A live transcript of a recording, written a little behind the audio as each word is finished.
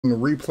The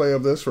replay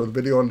of this or the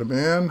video on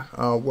demand,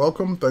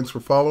 welcome. Thanks for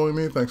following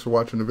me. Thanks for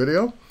watching the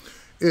video.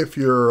 If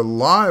you're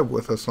live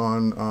with us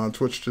on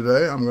Twitch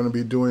today, I'm going to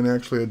be doing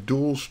actually a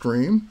dual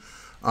stream.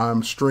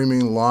 I'm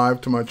streaming live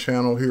to my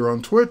channel here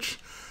on Twitch,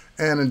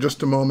 and in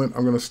just a moment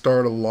I'm going to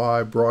start a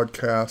live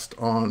broadcast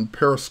on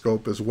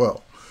Periscope as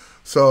well.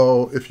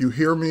 So if you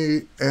hear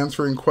me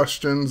answering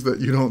questions that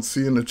you don't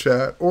see in the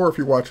chat, or if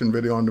you're watching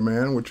video on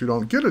demand which you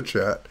don't get a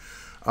chat,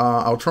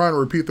 I'll try and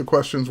repeat the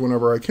questions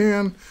whenever I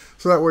can,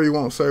 so that way you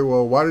won't say,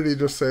 well, why did he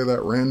just say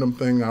that random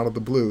thing out of the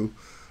blue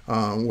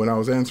when I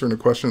was answering a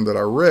question that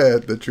I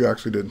read that you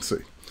actually didn't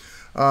see.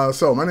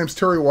 So my name's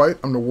Terry White.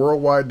 I'm the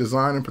worldwide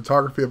design and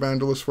photography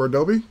evangelist for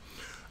Adobe.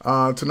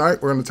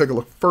 Tonight we're going to take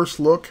a first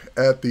look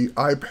at the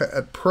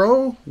iPad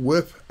Pro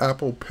with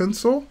Apple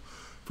Pencil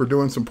for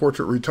doing some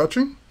portrait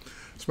retouching.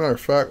 As a matter of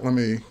fact, let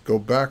me go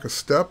back a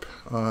step.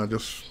 I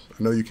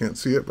know you can't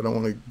see it, but I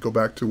want to go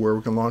back to where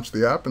we can launch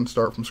the app and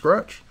start from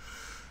scratch.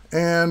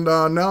 And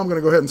now I'm going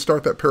to go ahead and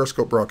start that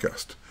Periscope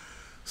broadcast.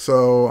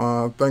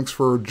 So thanks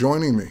for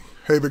joining me.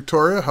 Hey,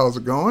 Victoria, how's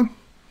it going?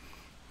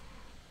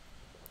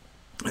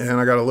 And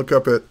I got to look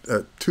up at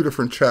two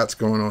different chats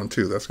going on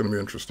too. That's going to be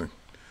interesting.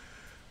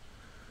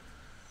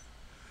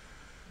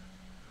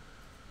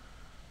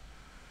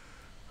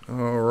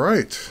 All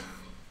right.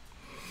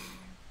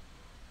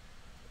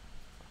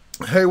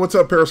 Hey, what's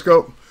up,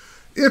 Periscope?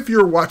 If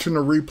you're watching the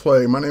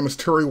replay, my name is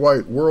Terry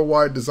White,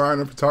 worldwide design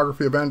and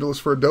photography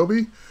evangelist for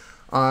Adobe.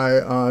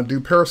 I do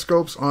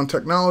Periscopes on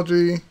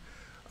technology,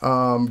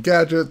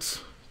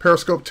 gadgets,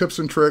 Periscope tips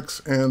and tricks,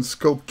 and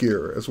scope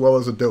gear, as well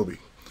as Adobe.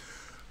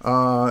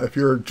 If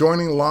you're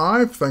joining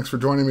live, thanks for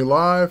joining me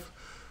live.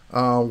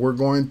 We're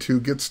going to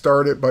get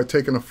started by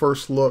taking a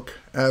first look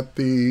at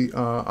the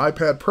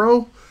iPad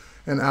Pro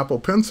and Apple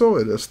Pencil.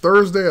 It is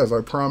Thursday, as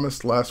I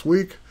promised last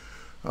week.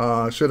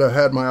 Should have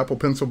had my Apple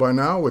Pencil by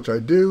now, which I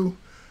do,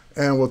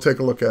 and we'll take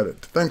a look at it.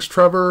 Thanks,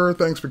 Trevor.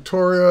 Thanks,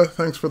 Victoria.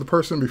 Thanks for the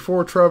person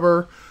before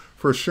Trevor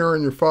for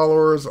sharing your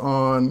followers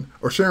on,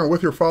 or sharing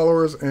with your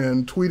followers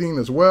and tweeting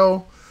as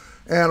well.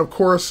 And of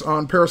course,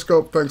 on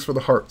Periscope, thanks for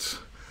the hearts.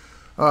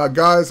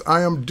 Guys,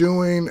 I am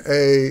doing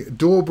a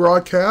dual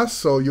broadcast,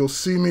 so you'll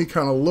see me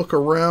kind of look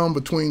around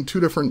between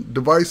two different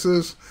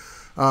devices,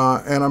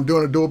 and I'm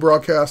doing a dual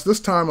broadcast,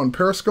 this time on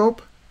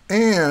Periscope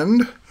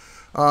and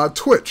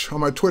Twitch, on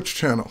my Twitch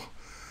channel.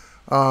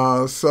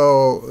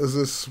 So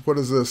what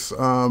is this?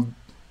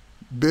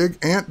 Big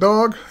Ant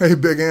Dog? Hey,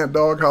 Big Ant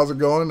Dog, how's it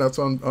going? That's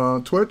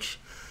on Twitch.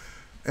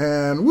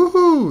 And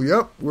woohoo,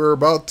 yep, we're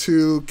about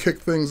to kick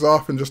things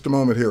off in just a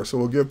moment here. So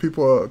we'll give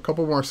people a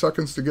couple more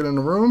seconds to get in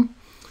the room.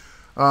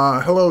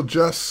 Hello,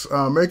 Jess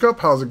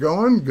Makeup, how's it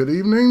going? Good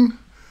evening.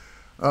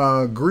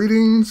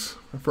 Greetings,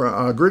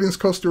 greetings,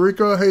 Costa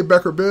Rica. Hey,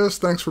 Becker Biz,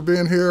 thanks for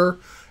being here.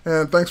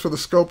 And thanks for the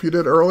scope you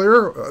did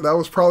earlier. That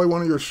was probably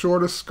one of your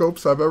shortest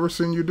scopes I've ever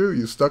seen you do.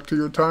 You stuck to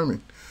your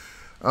timing.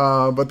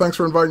 But thanks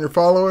for inviting your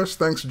followers.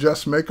 Thanks,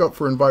 Jess Makeup,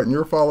 for inviting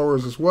your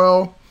followers as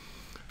well.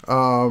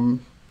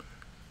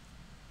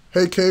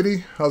 Hey,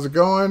 Katie, how's it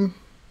going?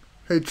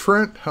 Hey,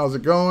 Trent, how's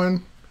it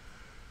going?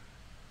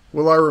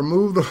 Will I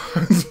remove the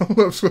lines on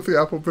lips with the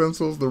Apple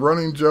Pencils? The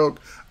running joke.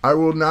 I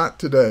will not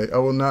today. I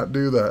will not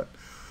do that.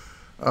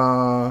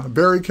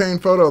 Barry Kane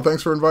Photo,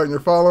 thanks for inviting your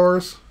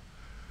followers.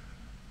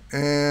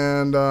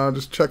 And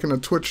just checking the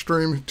Twitch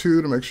stream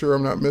too to make sure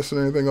I'm not missing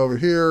anything over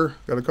here.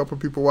 Got a couple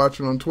people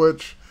watching on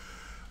Twitch.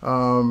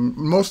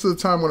 Most of the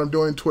time when I'm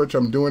doing Twitch,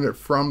 I'm doing it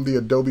from the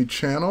Adobe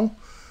channel.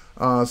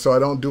 So I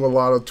don't do a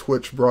lot of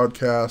Twitch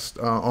broadcast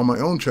on my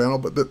own channel,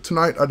 but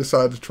tonight I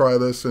decided to try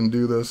this and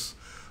do this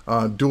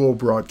dual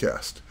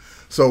broadcast.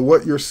 So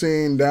what you're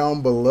seeing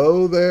down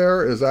below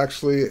there is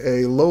actually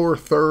a lower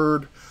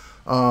third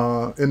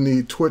in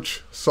the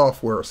Twitch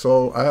software.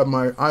 So I have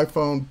my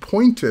iPhone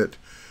pointed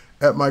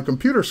at my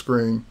computer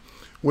screen,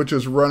 which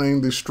is running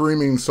the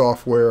streaming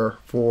software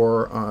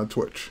for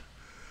Twitch.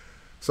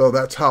 So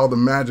that's how the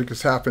magic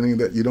is happening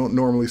that you don't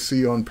normally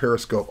see on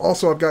Periscope.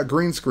 Also, I've got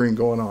green screen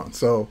going on.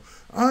 So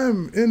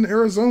I'm in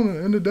Arizona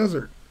in the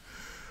desert.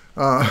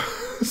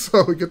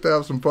 So we get to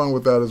have some fun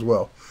with that as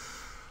well.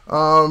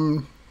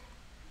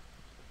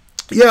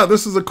 Yeah,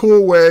 this is a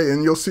cool way,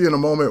 and you'll see in a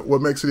moment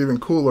what makes it even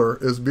cooler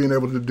is being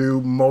able to do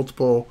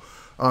multiple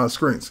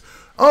screens.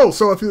 Oh,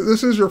 so if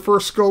this is your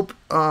first scope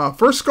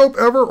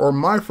ever, or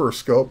my first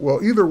scope,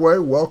 well, either way,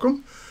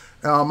 welcome.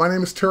 My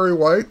name is Terry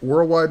White,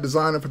 worldwide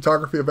design and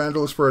photography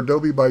evangelist for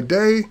Adobe by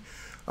day,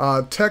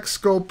 tech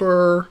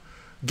scoper,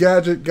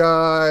 gadget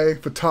guy,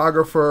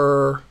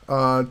 photographer,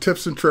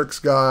 tips and tricks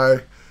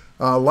guy,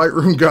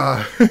 Lightroom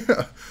guy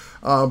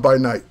by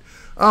night.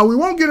 We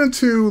won't get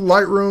into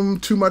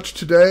Lightroom too much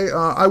today.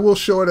 I will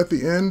show it at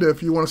the end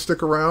if you want to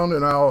stick around,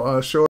 and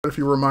I'll show it if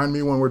you remind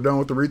me when we're done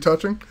with the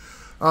retouching.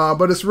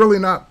 But it's really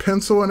not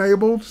pencil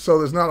enabled, so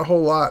there's not a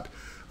whole lot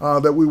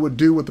that we would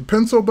do with the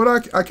pencil,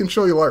 but I can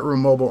show you Lightroom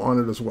Mobile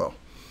on it as well.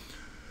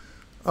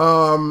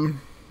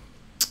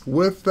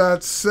 With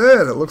that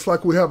said, it looks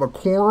like we have a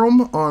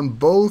quorum on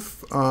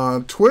both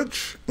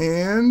Twitch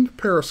and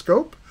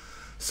Periscope.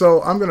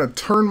 So I'm going to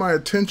turn my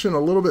attention a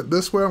little bit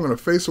this way. I'm going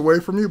to face away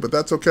from you, but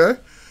that's okay,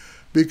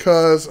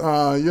 because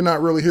you're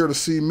not really here to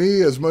see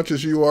me as much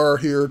as you are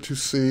here to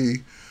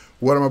see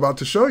what I'm about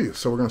to show you.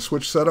 So we're going to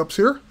switch setups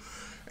here.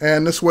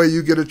 And this way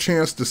you get a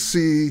chance to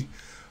see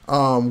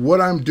what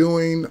I'm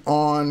doing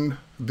on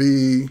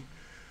the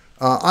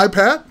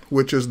iPad,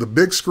 which is the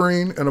big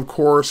screen. And of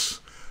course,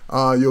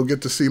 you'll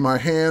get to see my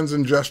hands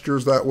and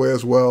gestures that way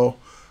as well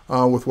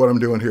with what I'm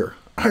doing here.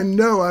 I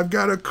know I've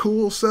got a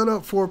cool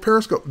setup for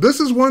Periscope. This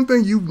is one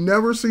thing you've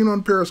never seen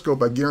on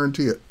Periscope, I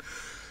guarantee it.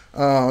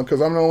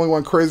 Because I'm the only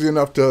one crazy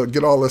enough to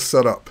get all this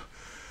set up.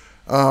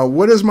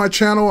 What is my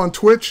channel on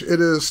Twitch? It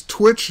is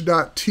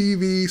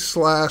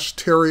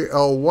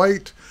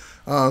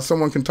twitch.tv/TerryLWhite.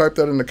 Someone can type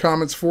that in the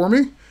comments for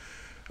me.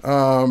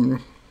 I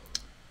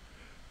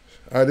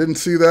didn't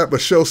see that, but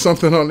show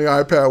something on the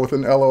iPad with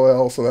an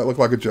LOL, so that looked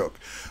like a joke.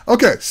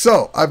 Okay,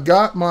 so I've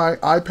got my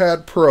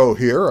iPad Pro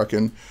here. I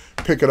can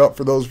pick it up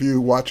for those of you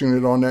watching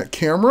it on that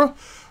camera.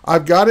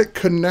 I've got it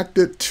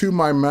connected to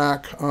my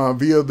Mac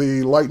via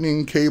the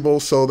lightning cable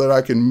so that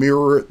I can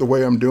mirror it the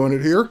way I'm doing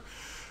it here.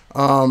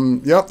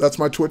 Yep, that's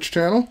my Twitch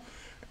channel.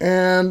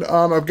 And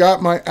I've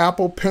got my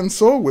Apple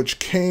Pencil, which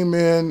came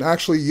in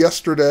actually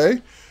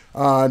yesterday.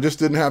 I just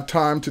didn't have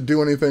time to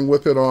do anything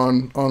with it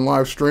on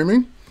live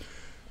streaming.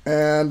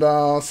 And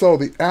so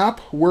the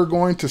app we're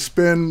going to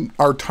spend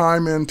our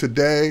time in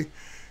today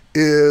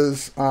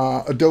is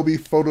Adobe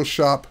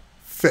Photoshop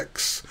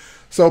Fix.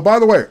 So by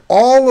the way,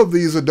 all of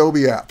these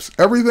Adobe apps,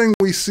 everything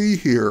we see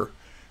here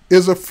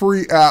is a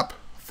free app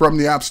from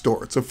the App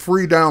Store. It's a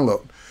free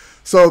download.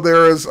 So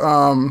there is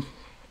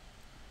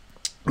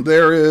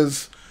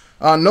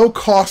no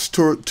cost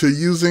to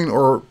using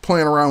or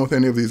playing around with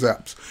any of these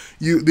apps.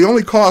 The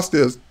only cost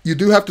is you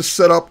do have to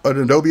set up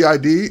an Adobe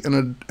ID,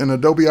 and an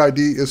Adobe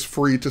ID is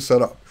free to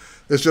set up.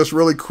 It's just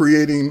really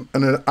creating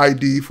an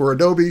ID for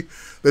Adobe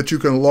that you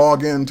can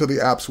log into the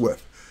apps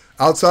with.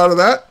 Outside of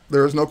that,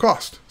 there is no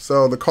cost.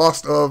 So the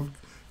cost of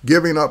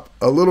giving up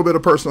a little bit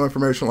of personal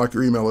information like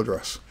your email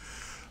address.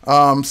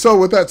 So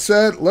with that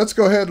said, let's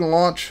go ahead and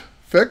launch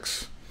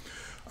Fix.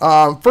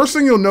 First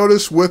thing you'll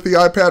notice with the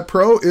iPad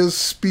Pro is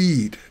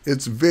speed.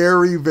 It's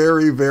very,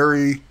 very,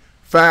 very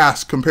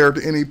fast compared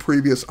to any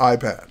previous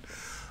iPad.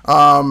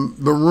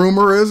 The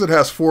rumor is it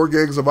has 4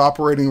 gigs of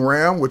operating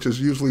RAM, which is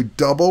usually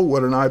double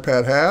what an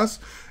iPad has,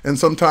 and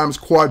sometimes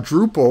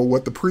quadruple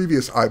what the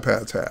previous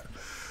iPads had.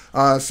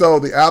 So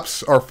the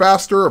apps are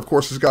faster. Of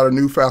course, it's got a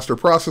new faster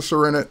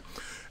processor in it.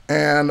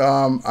 And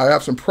I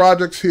have some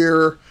projects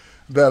here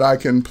that I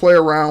can play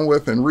around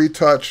with and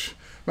retouch.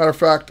 Matter of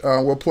fact,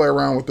 we'll play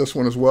around with this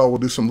one as well. We'll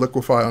do some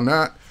liquify on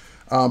that.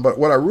 But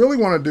what I really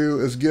want to do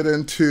is get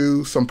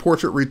into some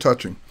portrait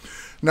retouching.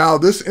 Now,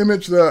 this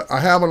image that I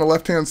have on the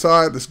left-hand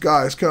side, this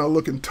guy is kind of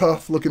looking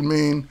tough, looking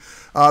mean.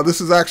 This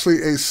is actually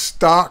a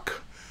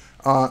stock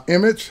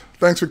image.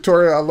 Thanks,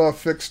 Victoria. I love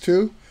Fix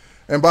too.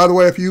 And by the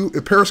way, if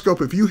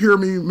Periscope, if you hear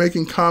me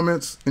making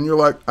comments and you're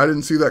like, I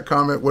didn't see that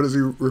comment, what is he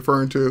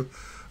referring to?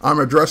 I'm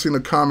addressing a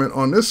comment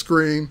on this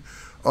screen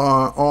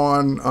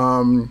on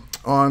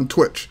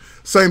Twitch.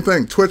 Same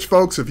thing, Twitch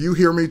folks, if you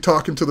hear me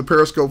talking to the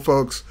Periscope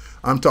folks,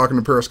 I'm talking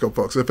to Periscope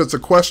folks. If it's a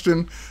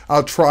question,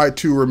 I'll try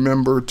to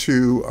remember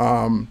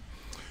to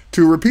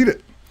repeat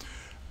it.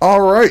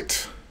 All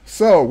right,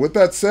 so with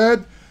that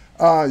said,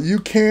 you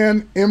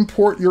can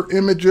import your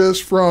images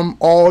from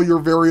all your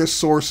various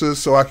sources.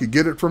 So I could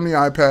get it from the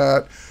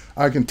iPad.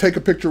 I can take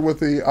a picture with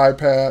the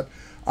iPad.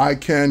 I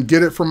can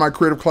get it from my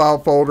Creative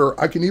Cloud folder.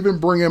 I can even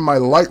bring in my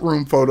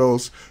Lightroom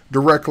photos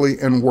directly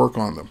and work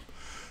on them.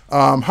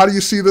 How do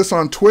you see this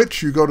on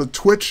Twitch? You go to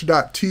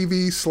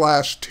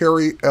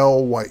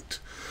twitch.tv/TerryLWhite.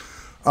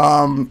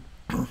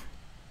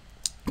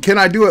 Can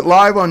I do it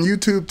live on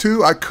YouTube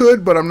too? I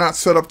could, but I'm not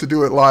set up to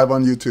do it live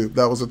on YouTube.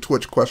 That was a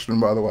Twitch question,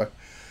 by the way.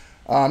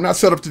 I'm not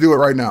set up to do it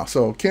right now,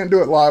 so can't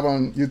do it live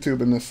on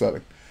YouTube in this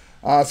setting.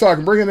 So I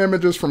can bring in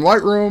images from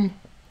Lightroom,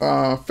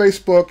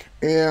 Facebook,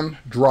 and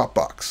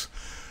Dropbox.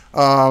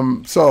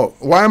 So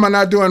why am I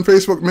not doing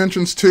Facebook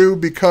mentions too?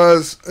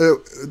 Because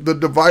the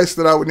device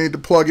that I would need to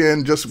plug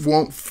in just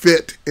won't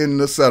fit in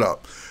the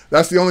setup.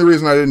 That's the only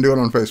reason I didn't do it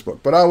on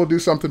Facebook. But I will do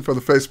something for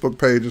the Facebook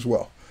page as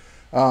well.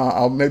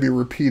 I'll maybe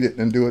repeat it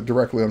and do it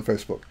directly on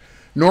Facebook.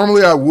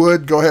 Normally I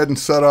would go ahead and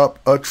set up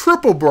a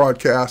triple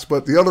broadcast,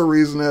 but the other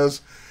reason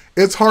is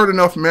it's hard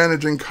enough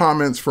managing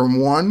comments from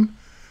 1,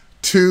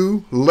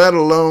 2, let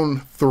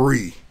alone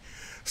 3.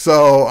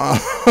 So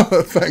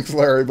thanks,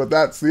 Larry. But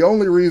that's the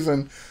only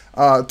reason,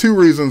 2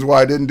 reasons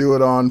why I didn't do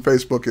it on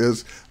Facebook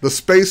is the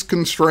space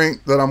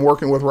constraint that I'm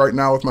working with right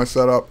now with my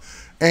setup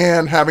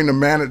and having to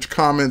manage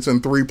comments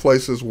in 3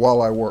 places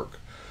while I work.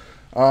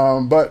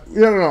 But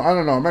I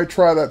don't know. I might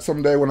try that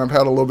someday when I've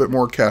had a little bit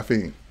more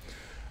caffeine.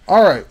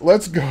 All right,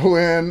 let's go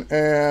in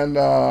and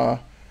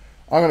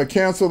I'm going to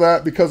cancel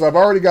that because I've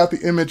already got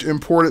the image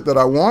imported that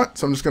I want.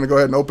 So I'm just going to go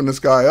ahead and open this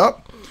guy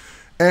up.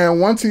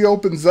 And once he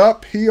opens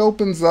up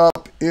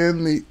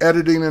in the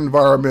editing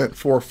environment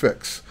for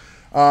Fix.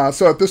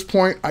 So at this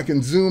point, I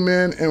can zoom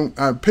in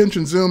and pinch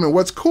and zoom. And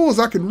what's cool is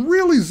I can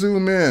really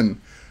zoom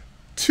in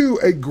to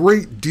a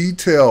great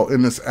detail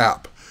in this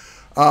app.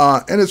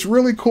 And it's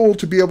really cool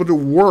to be able to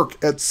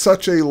work at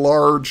such a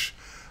large,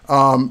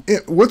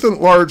 with a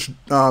large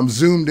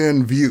zoomed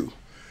in view.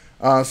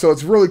 So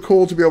it's really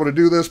cool to be able to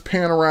do this,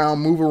 pan around,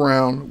 move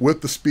around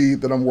with the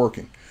speed that I'm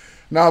working.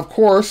 Now, of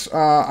course,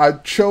 I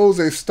chose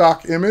a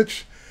stock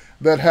image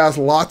that has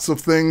lots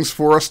of things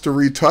for us to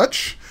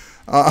retouch.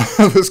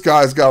 This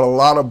guy's got a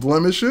lot of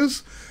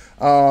blemishes,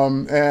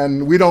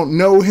 and we don't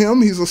know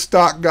him. He's a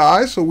stock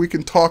guy, so we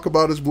can talk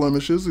about his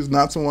blemishes. He's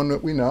not someone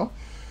that we know.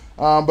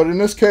 But in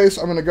this case,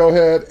 I'm going to go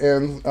ahead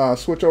and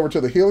switch over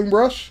to the healing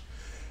brush,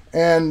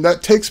 and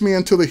that takes me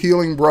into the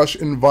healing brush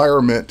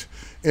environment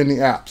in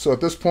the app. So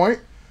at this point,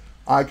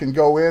 I can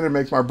go in and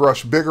make my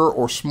brush bigger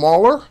or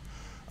smaller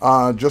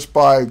just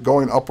by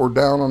going up or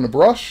down on the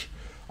brush.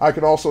 I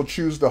could also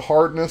choose the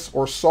hardness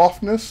or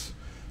softness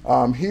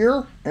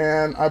here,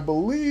 and I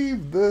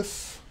believe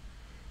this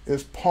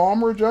is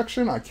palm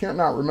rejection. I can't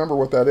not remember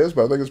what that is,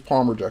 but I think it's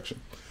palm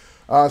rejection.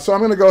 So I'm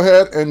going to go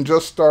ahead and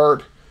just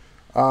start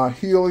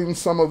healing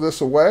some of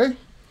this away.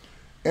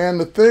 And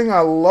the thing I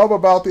love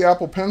about the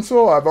Apple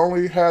Pencil, I've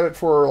only had it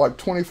for like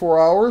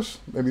 24 hours,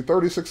 maybe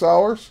 36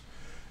 hours,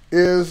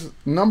 is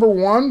number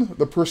one,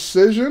 the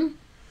precision.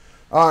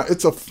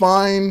 It's a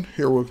fine,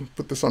 here we'll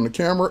put this on the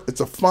camera, it's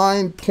a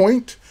fine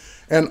point,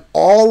 and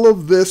all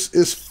of this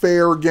is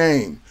fair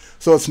game.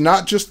 So it's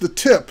not just the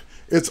tip,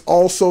 it's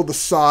also the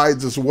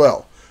sides as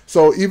well.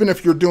 So even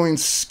if you're doing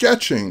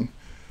sketching,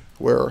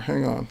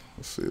 hang on,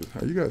 let's see,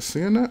 are you guys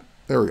seeing that?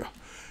 There we go.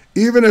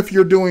 Even if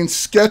you're doing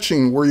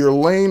sketching where you're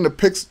laying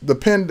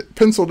the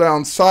pencil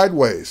down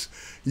sideways,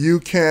 you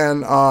can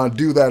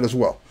do that as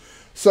well.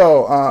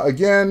 So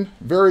again,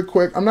 very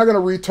quick. I'm not going to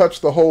retouch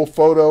the whole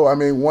photo. I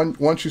mean,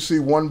 once you see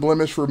one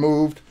blemish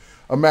removed,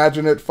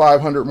 imagine it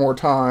 500 more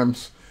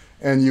times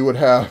and you would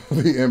have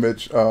the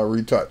image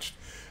retouched.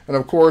 And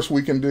of course,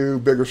 we can do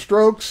bigger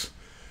strokes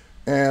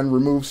and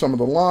remove some of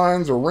the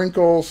lines or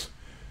wrinkles.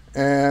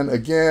 And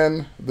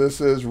again, this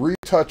is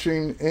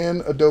retouching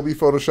in Adobe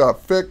Photoshop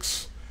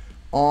Fix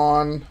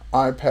on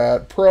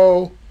iPad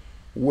Pro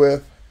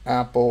with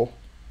Apple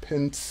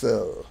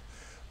Pencil.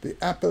 The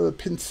Apple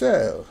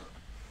Pencil.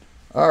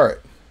 All right,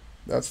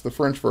 that's the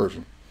French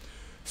version.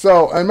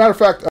 So, as a matter of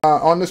fact,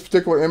 on this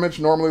particular image,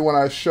 normally when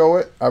I show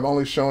it, I've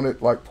only shown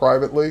it like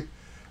privately.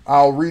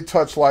 I'll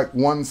retouch like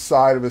one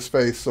side of his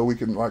face so we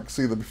can like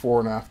see the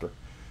before and after.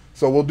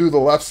 So we'll do the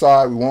left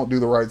side, we won't do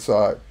the right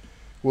side.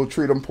 We'll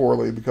treat him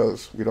poorly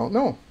because we don't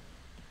know.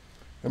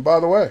 And by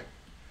the way,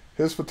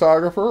 his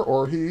photographer,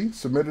 or he,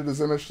 submitted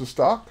his image to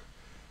stock,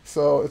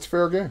 so it's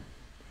fair game.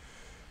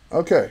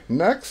 Okay,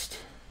 next,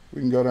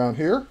 we can go down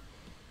here.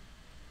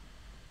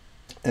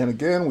 And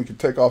again, we can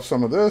take off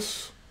some of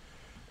this.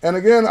 And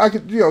again, I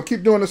could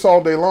keep doing this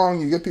all day long.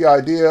 You get the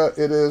idea.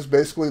 It is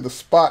basically the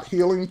spot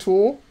healing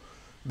tool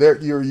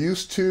that you're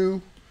used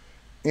to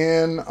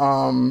in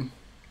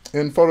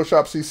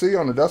Photoshop CC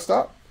on the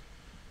desktop.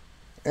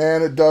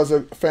 And it does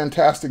a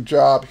fantastic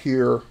job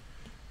here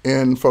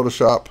in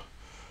Photoshop.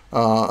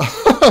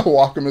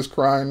 Wacom is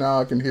crying now,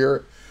 I can hear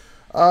it.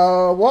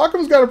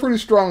 Wacom's got a pretty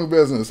strong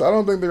business. I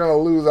don't think they're going to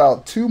lose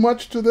out too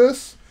much to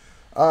this.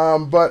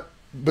 But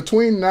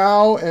between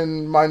now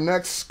and my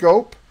next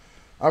scope,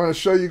 I'm going to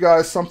show you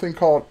guys something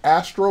called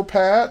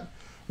AstroPad,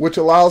 which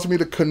allows me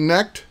to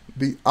connect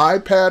the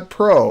iPad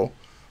Pro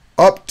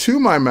up to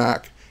my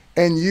Mac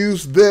and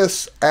use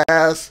this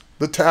as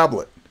the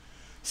tablet.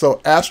 So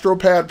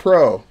AstroPad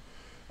Pro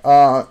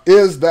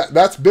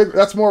that's big.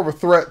 That's more of a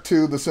threat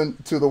to the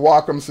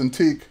Wacom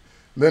Cintiq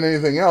than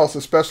anything else,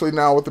 especially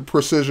now with the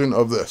precision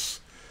of this.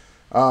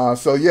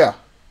 So yeah,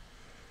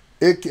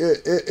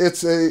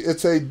 it's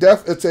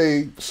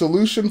a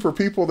solution for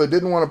people that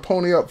didn't want to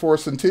pony up for a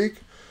Cintiq.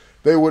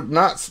 They would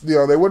not,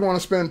 they wouldn't want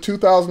to spend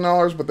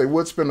 $2,000, but they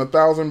would spend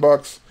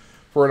 $1,000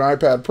 for an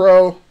iPad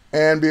Pro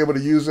and be able to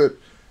use it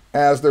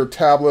as their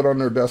tablet on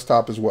their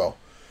desktop as well.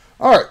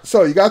 All right,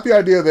 so you got the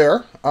idea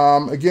there.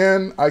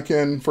 Again, I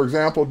can, for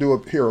example, do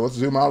it here. Let's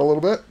zoom out a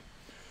little bit.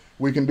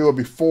 We can do a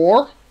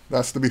before.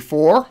 That's the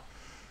before.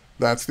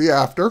 That's the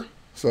after.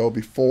 So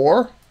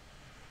before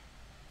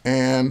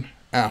and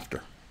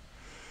after.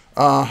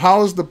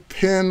 How is the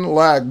pin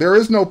lag? There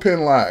is no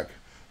pin lag.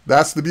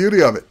 That's the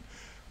beauty of it.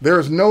 There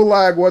is no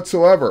lag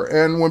whatsoever.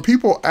 And when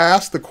people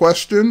ask the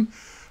question,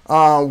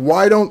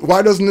 why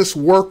doesn't this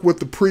work with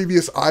the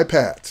previous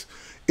iPads?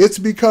 It's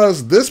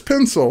because this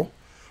pencil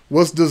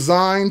was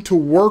designed to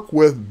work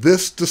with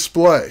this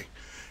display,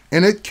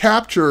 and it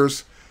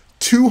captures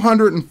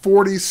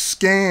 240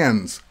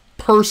 scans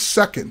per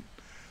second.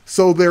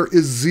 So there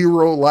is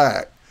zero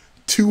lag.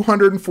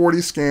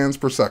 240 scans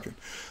per second.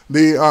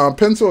 The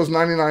pencil is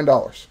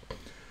 $99.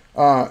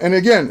 And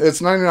again,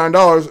 it's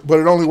 $99, but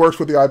it only works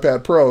with the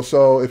iPad Pro.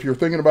 So if you're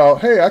thinking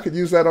about, hey, I could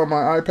use that on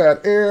my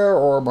iPad Air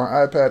or my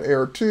iPad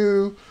Air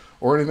 2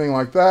 or anything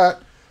like that,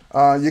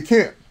 you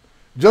can't.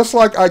 Just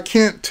like I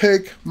can't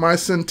take my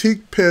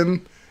Cintiq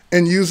pen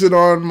and use it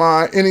on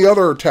any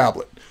other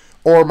tablet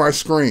or my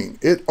screen.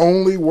 It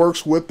only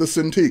works with the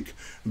Cintiq.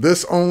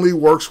 This only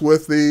works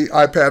with the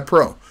iPad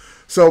Pro.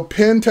 So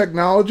pen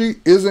technology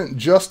isn't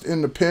just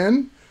in the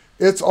pen,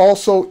 it's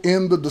also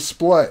in the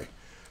display.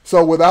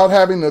 So without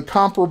having the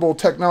comparable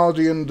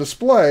technology in the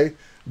display,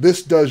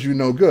 this does you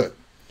no good.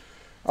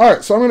 All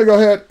right, so I'm going to go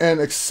ahead and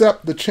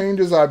accept the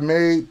changes I've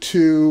made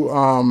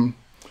to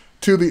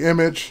the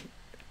image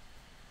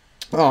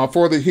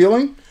for the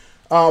healing.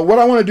 What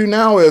I want to do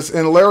now is,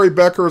 and Larry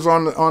Becker's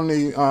on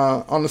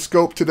the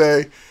scope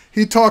today,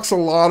 he talks a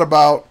lot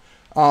about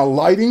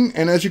lighting,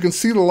 and as you can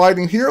see the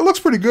lighting here, it looks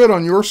pretty good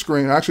on your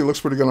screen. Actually, it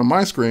looks pretty good on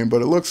my screen,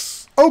 but it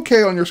looks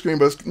okay on your screen.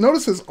 But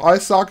notice his eye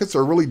sockets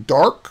are really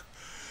dark,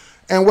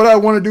 and what I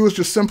want to do is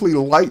just simply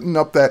lighten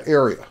up that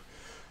area.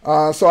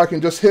 So I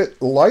can just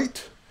hit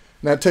light,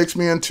 and that takes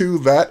me into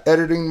that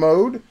editing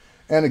mode.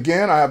 And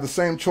again, I have the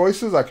same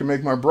choices. I can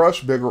make my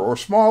brush bigger or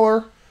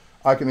smaller.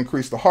 I can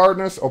increase the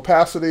hardness,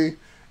 opacity,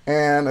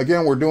 and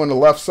again, we're doing the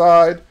left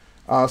side.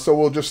 So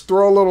we'll just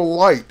throw a little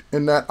light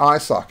in that eye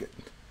socket.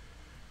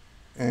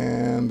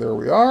 And there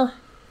we are.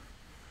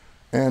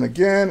 And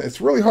again, it's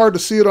really hard to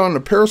see it on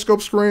the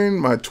Periscope screen.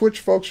 My Twitch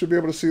folks should be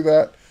able to see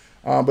that.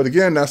 But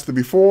again, that's the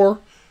before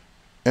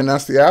and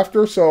that's the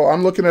after. So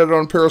I'm looking at it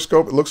on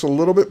Periscope. It looks a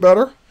little bit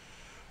better.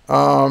 So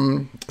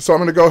I'm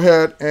going to go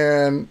ahead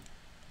and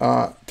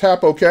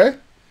tap OK.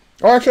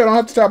 Oh, actually, I don't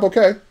have to tap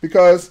OK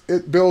because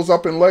it builds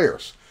up in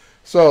layers.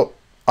 So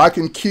I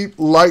can keep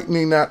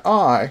lightening that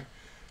eye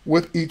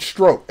with each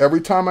stroke.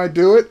 Every time I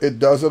do it, it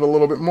does it a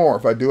little bit more.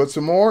 If I do it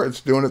some more, it's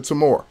doing it some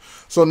more.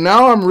 So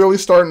now I'm really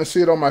starting to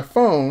see it on my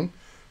phone.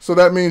 So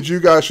that means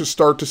you guys should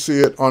start to see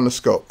it on the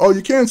scope. Oh,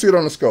 you can see it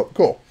on the scope.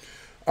 Cool.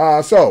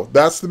 So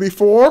that's the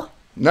before.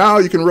 Now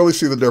you can really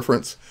see the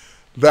difference.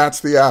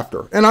 That's the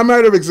after. And I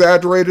might have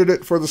exaggerated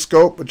it for the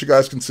scope, but you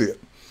guys can see it.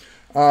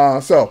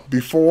 So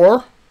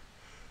before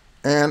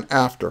and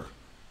after.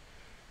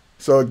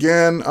 So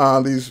again,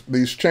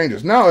 these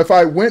changes. Now, if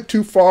I went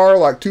too far,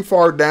 like too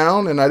far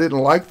down, and I didn't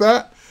like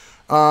that,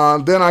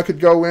 then I could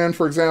go in,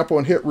 for example,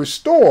 and hit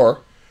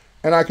restore,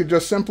 and I could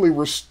just simply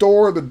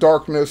restore the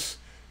darkness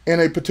in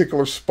a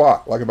particular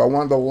spot. Like if I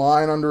wanted the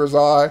line under his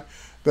eye,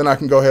 then I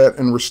can go ahead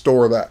and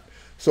restore that.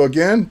 So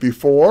again,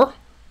 before,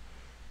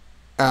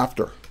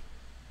 after,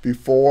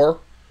 before,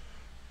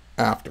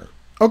 after.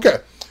 Okay,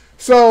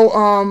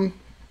 so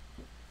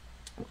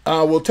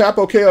we'll tap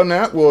OK on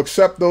that. We'll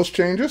accept those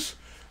changes.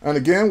 And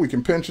again, we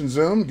can pinch and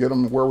zoom, get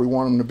them where we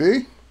want them to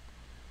be.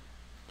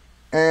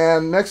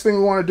 And next thing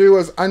we want to do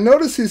is, I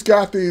notice he's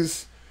got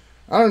these,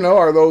 I don't know,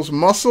 are those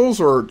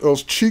muscles or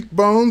those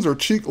cheekbones or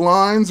cheek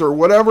lines or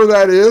whatever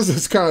that is,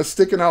 it's kind of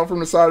sticking out from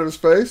the side of his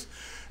face.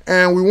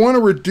 And we want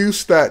to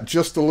reduce that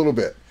just a little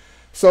bit.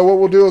 So what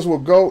we'll do is we'll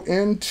go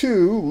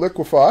into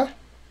Liquify.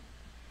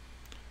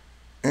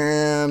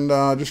 And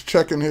just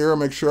checking here,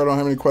 make sure I don't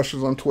have any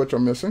questions on Twitch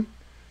I'm missing.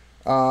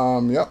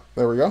 Yep,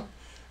 there we go.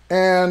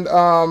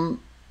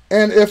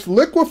 And if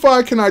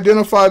Liquify can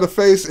identify the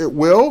face, it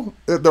will.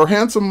 They're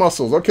handsome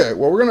muscles. Okay,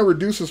 well, we're going to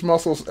reduce his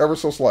muscles ever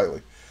so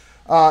slightly.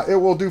 It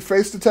will do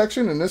face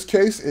detection. In this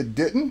case, it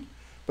didn't.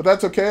 But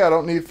that's okay. I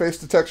don't need face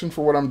detection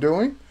for what I'm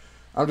doing.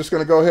 I'm just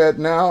going to go ahead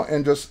now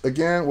and just,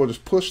 again, we'll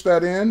just push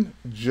that in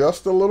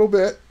just a little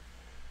bit.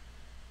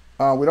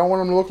 We don't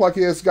want him to look like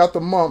he has got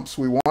the mumps.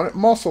 We want it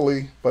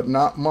muscly, but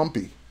not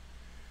mumpy,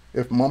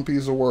 if mumpy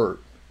is a word.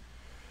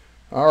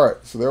 All right,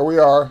 so there we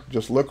are,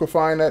 just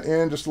liquefying that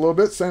in just a little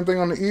bit. Same thing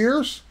on the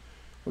ears.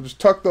 We'll just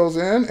tuck those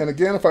in. And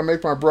again, if I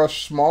make my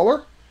brush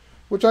smaller,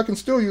 which I can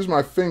still use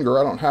my finger,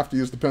 I don't have to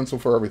use the pencil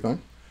for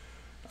everything.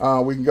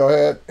 We can go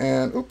ahead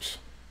and, oops,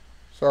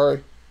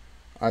 sorry.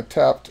 I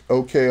tapped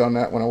OK on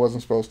that when I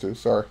wasn't supposed to,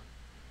 sorry.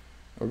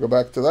 We'll go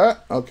back to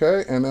that,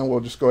 okay, and then we'll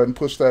just go ahead and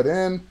push that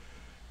in.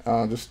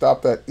 Just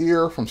stop that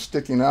ear from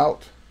sticking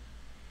out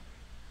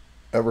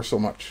ever so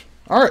much.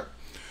 All right.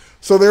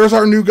 So there's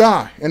our new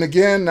guy. And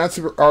again, that's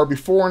our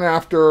before and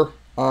after,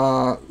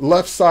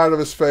 left side of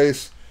his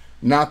face,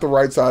 not the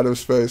right side of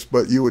his face,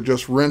 but you would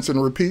just rinse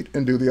and repeat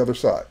and do the other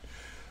side.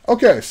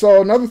 Okay,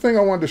 so another thing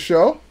I wanted to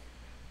show.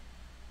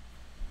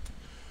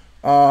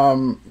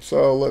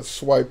 So let's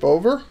swipe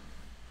over.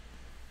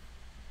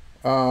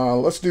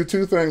 Let's do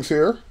two things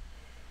here.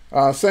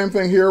 Same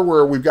thing here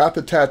where we've got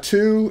the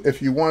tattoo.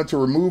 If you wanted to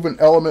remove an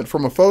element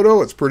from a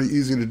photo, it's pretty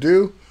easy to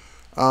do.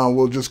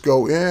 We'll just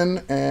go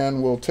in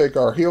and we'll take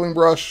our healing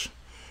brush.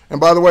 And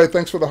by the way,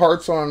 thanks for the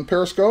hearts on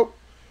Periscope.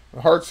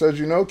 The hearts, as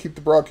you know, keep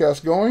the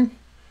broadcast going.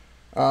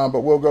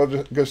 But we'll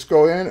just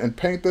go in and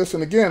paint this.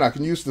 And again, I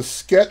can use the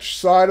sketch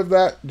side of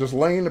that, just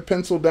laying the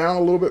pencil down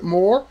a little bit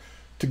more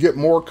to get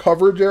more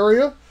coverage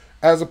area,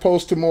 as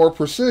opposed to more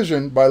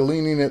precision by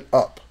leaning it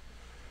up.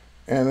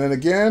 And then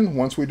again,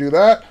 once we do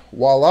that,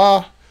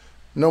 voila,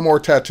 no more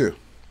tattoo.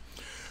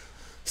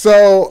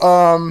 So,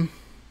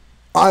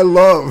 I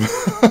love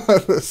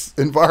this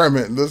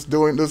environment,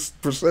 doing this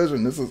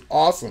precision. This is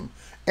awesome.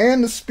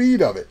 And the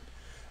speed of it.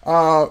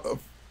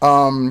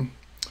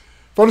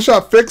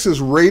 Photoshop Fix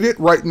is rated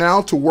right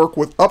now to work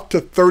with up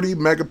to 30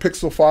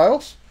 megapixel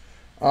files.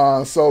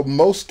 So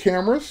most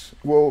cameras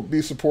will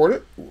be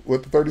supported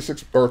with the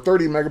 36 or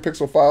 30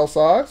 megapixel file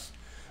size.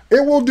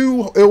 It will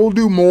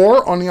do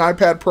more on the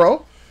iPad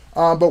Pro.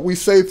 but we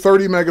say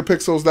 30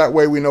 megapixels. That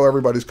way we know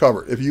everybody's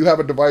covered. If you have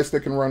a device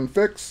that can run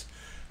fix,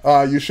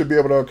 you should be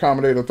able to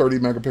accommodate a 30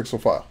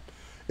 megapixel file.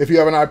 If you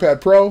have an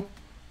iPad Pro,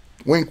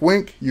 wink,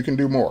 wink, you can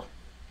do more.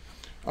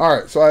 All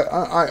right, so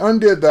I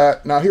undid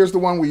that. Now here's the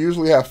one we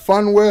usually have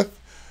fun with.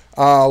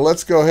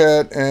 Let's go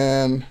ahead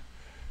and,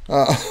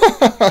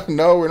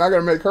 no, we're not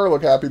going to make her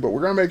look happy, but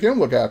we're going to make him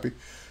look happy.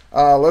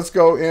 Let's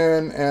go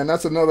in, and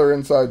that's another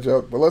inside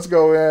joke, but let's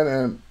go in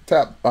and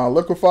tap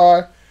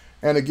liquefy.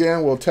 And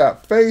again, we'll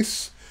tap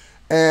face.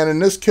 And in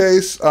this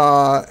case,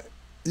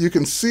 you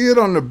can see it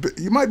on the,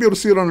 you might be able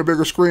to see it on the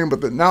bigger screen,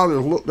 but now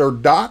there are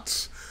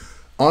dots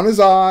on his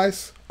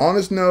eyes, on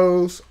his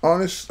nose,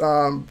 on his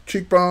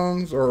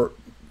cheekbones, or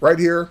right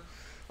here,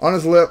 on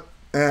his lip,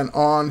 and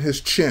on his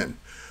chin.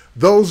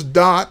 Those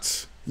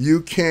dots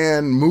you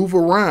can move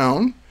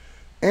around,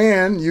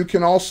 and you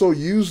can also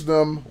use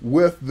them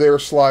with their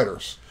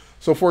sliders.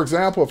 So for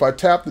example, if I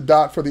tap the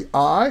dot for the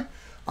eye,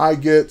 I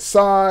get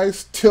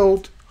size,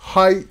 tilt,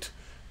 height,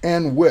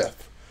 and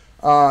width.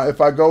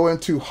 If I go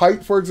into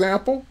height, for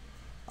example,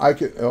 I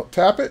can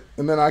tap it,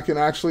 and then I can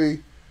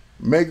actually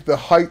make the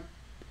height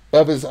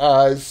of his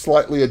eyes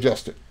slightly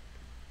adjusted.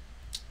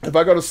 If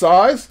I go to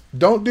size,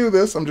 don't do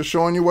this. I'm just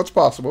showing you what's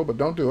possible, but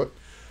don't do it.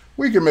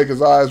 We can make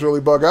his eyes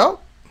really bug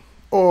out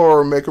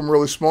or make them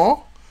really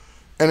small.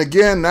 And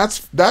again,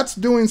 that's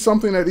doing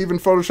something that even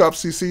Photoshop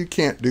CC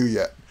can't do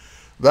yet.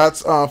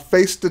 That's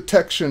face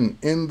detection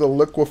in the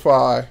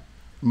liquefy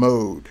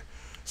mode.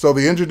 So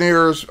the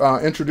engineers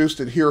introduced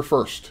it here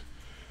first.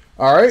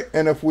 All right,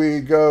 and if we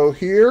go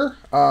here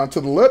to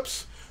the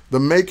lips, the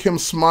make him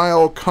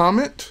smile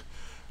comment,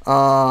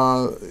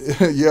 yeah,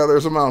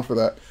 there's a mount for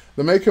that.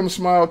 The make him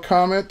smile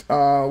comment,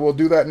 we'll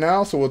do that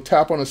now. So we'll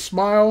tap on his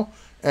smile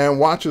and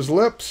watch his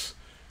lips.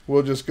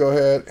 We'll just go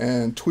ahead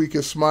and tweak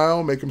his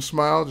smile, make him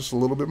smile just a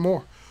little bit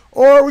more.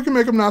 Or we can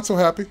make him not so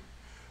happy.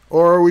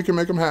 Or we can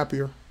make him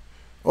happier.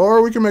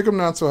 Or we can make him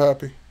not so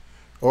happy.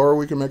 Or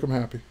we can make him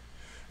happy.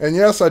 And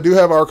yes, I do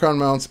have Archon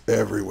mounts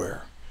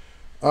everywhere.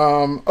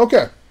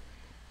 Okay.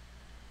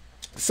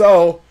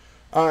 So,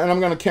 and I'm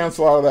going to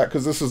cancel out of that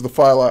because this is the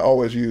file I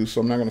always use,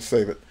 so I'm not going to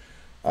save it.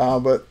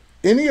 But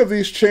any of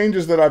these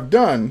changes that I've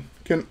done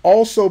can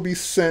also be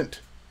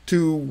sent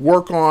to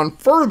work on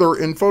further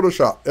in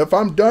Photoshop. If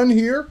I'm done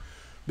here,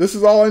 this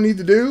is all I need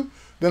to do,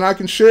 then I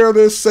can share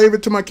this, save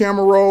it to my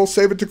camera roll,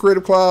 save it to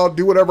Creative Cloud,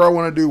 do whatever I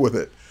want to do with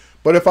it.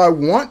 But if I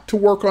want to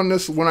work on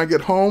this when I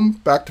get home,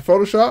 back to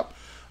Photoshop,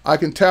 I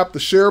can tap the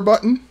share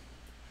button,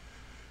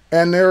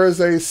 and there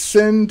is a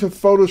send to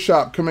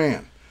Photoshop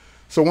command.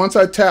 So once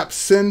I tap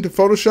send to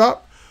Photoshop,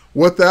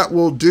 what that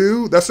will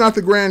do, that's not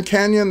the Grand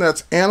Canyon,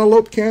 that's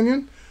Antelope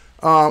Canyon.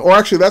 Or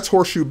actually, that's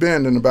Horseshoe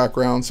Bend in the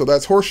background. So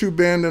that's Horseshoe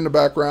Bend in the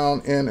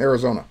background in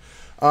Arizona.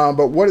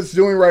 But what it's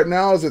doing right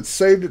now is it's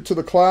saved it to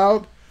the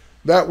cloud.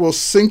 That will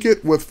sync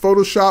it with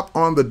Photoshop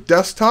on the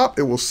desktop.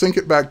 It will sync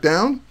it back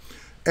down.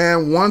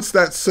 And once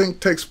that sync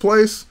takes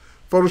place,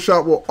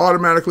 Photoshop will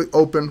automatically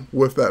open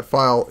with that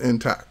file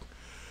intact.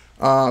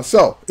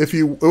 So if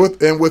you,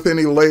 with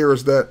any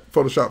layers that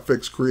Photoshop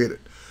Fix created.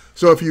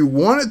 So if you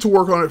wanted to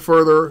work on it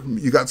further,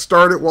 you got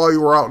started while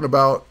you were out and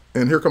about.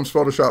 And here comes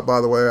Photoshop,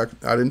 by the way.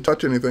 I didn't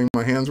touch anything.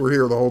 My hands were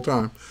here the whole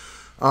time.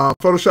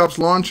 Photoshop's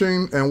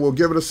launching, and we'll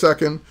give it a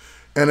second,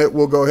 and it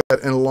will go ahead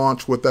and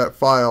launch with that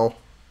file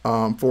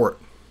for it.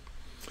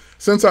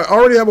 Since I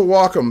already have a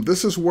Wacom,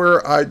 this is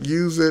where I'd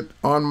use it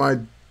on my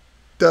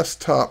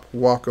desktop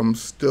Wacom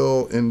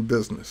still in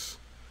business.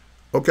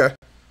 Okay.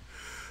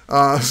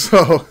 Let's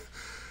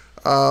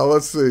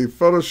see.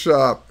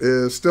 Photoshop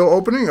is still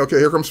opening. Okay,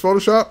 here comes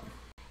Photoshop.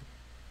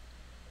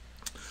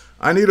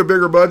 I need a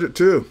bigger budget,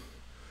 too.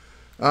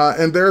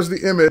 And there's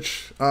the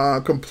image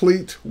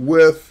complete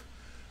with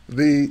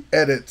the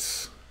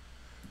edits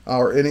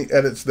or any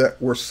edits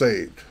that were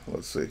saved.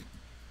 Let's see.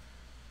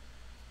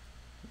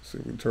 Let's see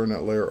if we can turn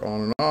that layer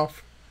on and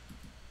off.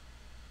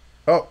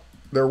 Oh,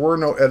 there were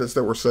no edits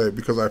that were saved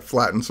because I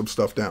flattened some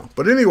stuff down.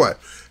 But anyway,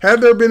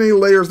 had there been any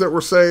layers that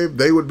were saved,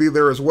 they would be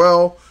there as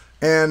well.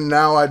 And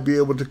now I'd be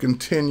able to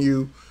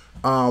continue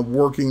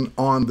working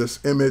on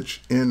this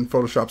image in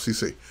Photoshop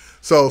CC.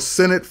 So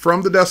send it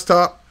from the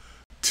desktop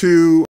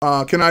to,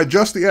 can I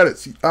adjust the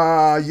edits?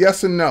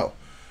 Yes and no.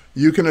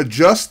 You can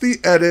adjust the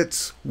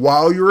edits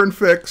while you're in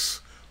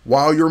Fix.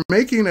 While you're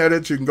making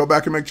edits, you can go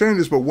back and make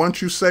changes, but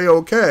once you say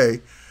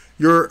okay,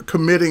 you're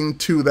committing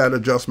to that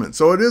adjustment.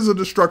 So it is a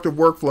destructive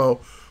workflow,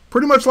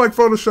 pretty much like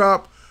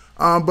Photoshop,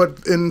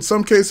 but in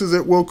some cases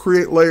it will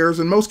create layers.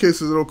 In most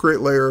cases it'll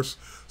create layers,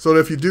 so that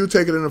if you do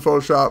take it into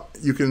Photoshop,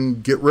 you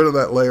can get rid of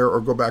that layer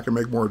or go back and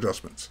make more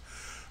adjustments.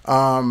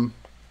 And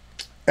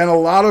a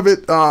lot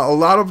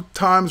of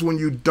times when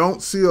you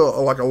don't see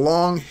like a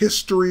long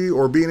history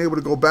or being able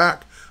to go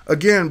back,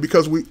 again,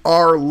 because we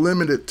are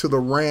limited to the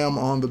RAM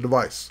on the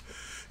device.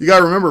 You got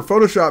to remember,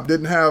 Photoshop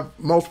didn't have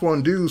multiple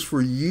undos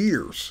for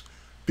years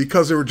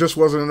because there just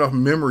wasn't enough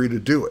memory to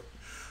do it.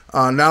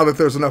 Now that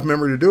there's enough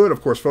memory to do it,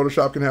 of course,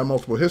 Photoshop can have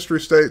multiple history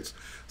states.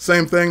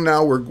 Same thing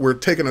now, we're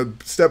taking a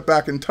step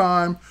back in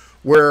time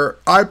where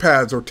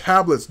iPads or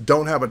tablets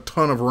don't have a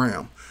ton of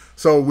RAM.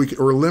 So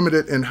we're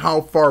limited in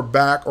how far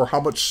back or how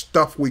much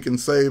stuff we can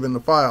save in the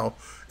file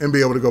and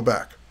be able to go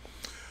back.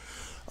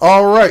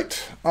 All right,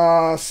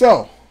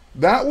 so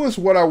that was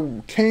what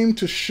I came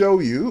to show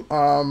you.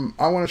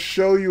 I want to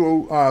show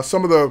you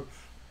some of the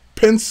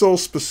pencil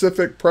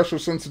specific pressure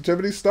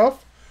sensitivity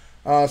stuff.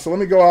 So let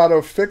me go out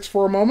of Fix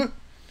for a moment,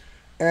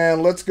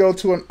 and let's go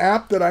to an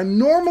app that I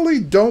normally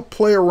don't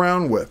play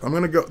around with. I'm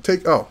going to go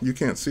take, oh, you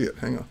can't see it.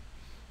 Hang on.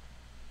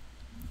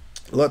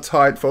 Let's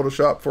hide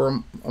Photoshop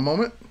for a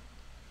moment.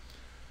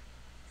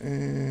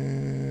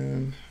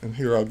 And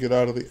here, I'll get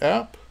out of the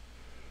app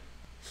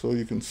so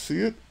you can see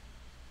it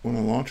when I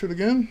launch it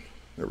again.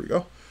 There we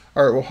go.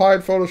 All right, we'll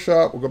hide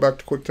Photoshop. We'll go back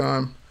to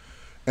QuickTime.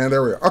 And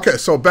there we are. Okay,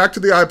 so back to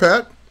the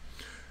iPad.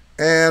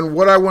 And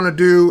what I want to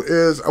do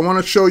is I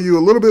want to show you a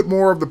little bit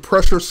more of the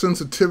pressure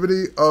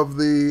sensitivity of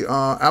the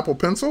Apple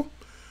Pencil.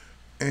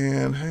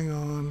 And hang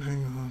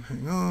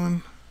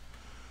on.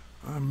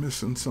 I'm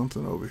missing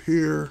something over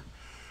here.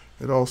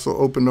 It also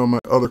opened on my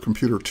other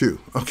computer too.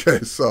 Okay,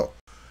 so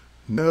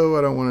no,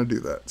 I don't want to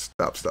do that.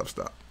 Stop.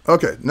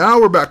 Okay, now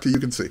we're back to, you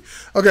can see.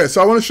 Okay,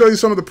 so I want to show you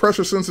some of the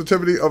pressure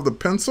sensitivity of the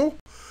pencil.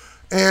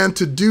 And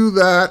to do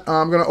that,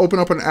 I'm going to open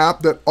up an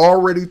app that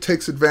already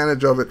takes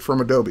advantage of it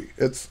from Adobe.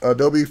 It's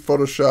Adobe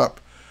Photoshop,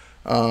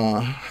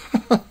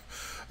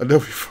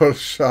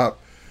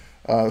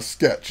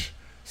 Sketch.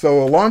 So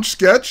we'll launch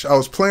Sketch. I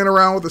was playing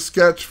around with the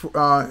Sketch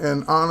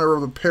in honor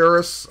of the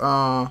Paris,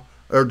 or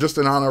just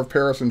in honor of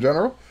Paris in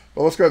general.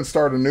 But let's go ahead and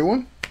start a new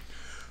one.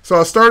 So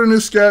I'll start a new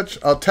sketch.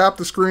 I'll tap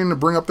the screen to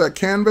bring up that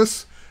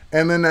canvas,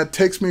 and then that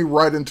takes me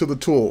right into the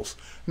tools.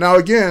 Now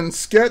again,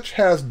 Sketch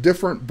has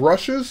different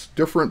brushes,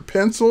 different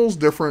pencils,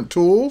 different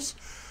tools,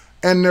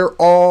 and they're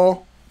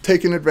all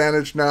taking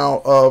advantage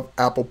now of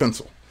Apple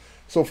Pencil.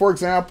 So for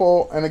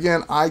example, and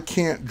again, I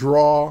can't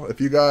draw. If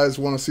you guys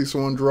want to see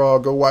someone draw,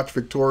 go watch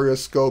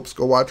Victoria's Scopes,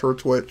 go watch her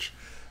Twitch.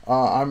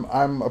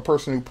 I'm a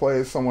person who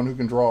plays someone who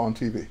can draw on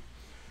TV.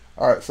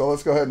 All right, so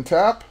let's go ahead and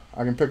tap.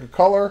 I can pick a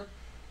color.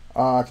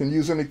 I can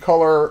use any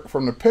color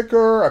from the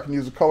picker. I can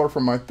use a color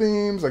from my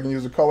themes. I can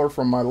use a color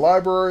from my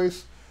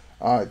libraries.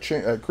 I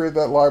created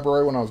that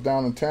library when I was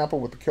down in Tampa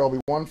with the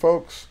Pt1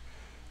 folks.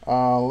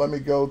 Let me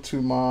go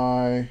to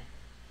my,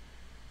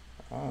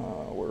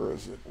 where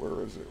is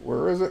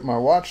it? My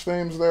watch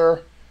themes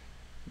there.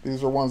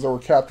 These are ones that were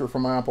captured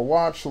from my Apple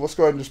Watch. So let's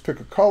go ahead and just pick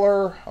a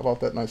color. How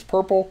about that nice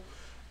purple?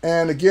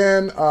 And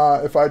again,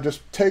 if I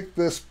just take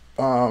this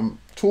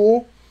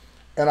tool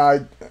and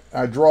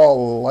I draw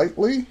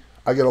lightly,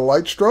 I get a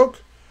light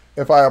stroke.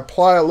 If I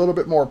apply a little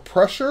bit more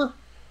pressure,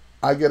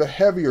 I get a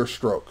heavier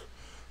stroke.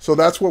 So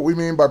that's what we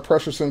mean by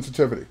pressure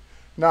sensitivity.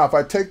 Now, if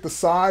I take the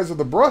size of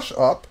the brush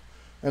up,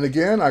 and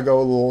again, I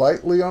go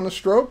lightly on the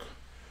stroke,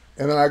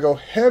 and then I go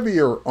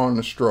heavier on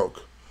the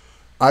stroke,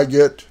 I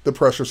get the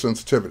pressure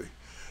sensitivity.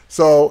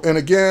 So, and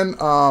again,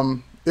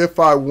 if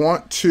I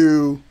want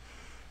to,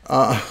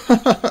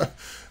 I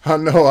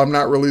know I'm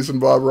not releasing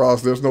Bob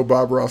Ross. There's no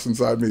Bob Ross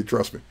inside me,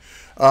 trust me.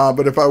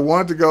 But if I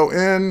want to go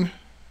in,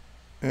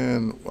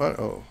 and what?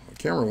 Oh, the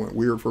camera went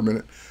weird for a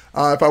minute.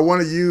 If I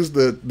want to use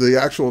the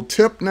actual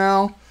tip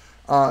now,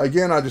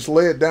 again, I just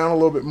lay it down a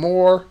little bit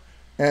more,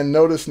 and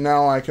notice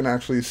now I can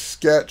actually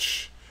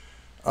sketch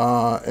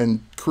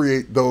and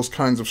create those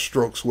kinds of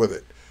strokes with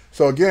it.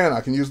 So again, I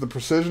can use the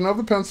precision of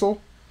the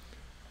pencil,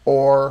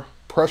 or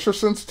pressure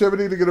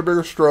sensitivity to get a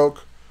bigger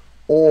stroke,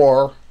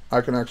 or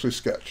I can actually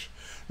sketch.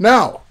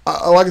 Now,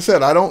 like I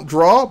said, I don't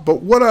draw,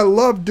 but what I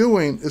love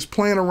doing is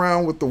playing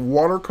around with the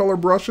watercolor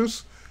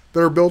brushes that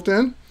are built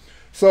in.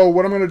 So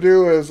what I'm going to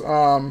do is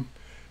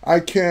I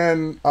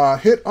can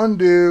hit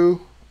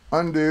undo,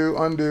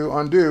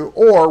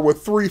 or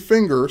with 3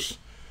 fingers,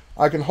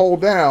 I can hold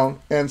down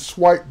and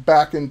swipe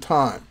back in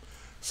time.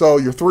 So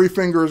your 3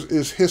 fingers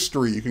is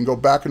history. You can go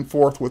back and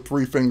forth with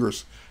 3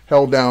 fingers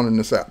held down in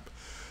this app.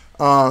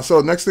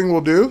 So next thing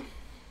we'll do,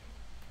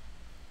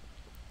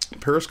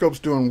 Periscope's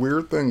doing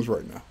weird things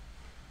right now.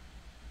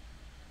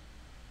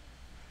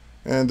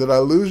 And did I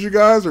lose you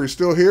guys? Are you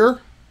still here?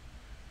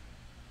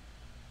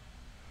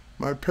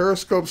 My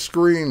Periscope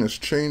screen is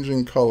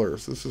changing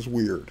colors. This is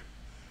weird.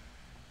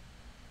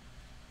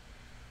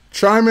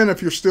 Chime in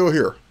if you're still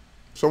here.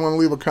 Someone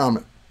leave a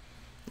comment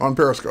on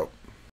Periscope.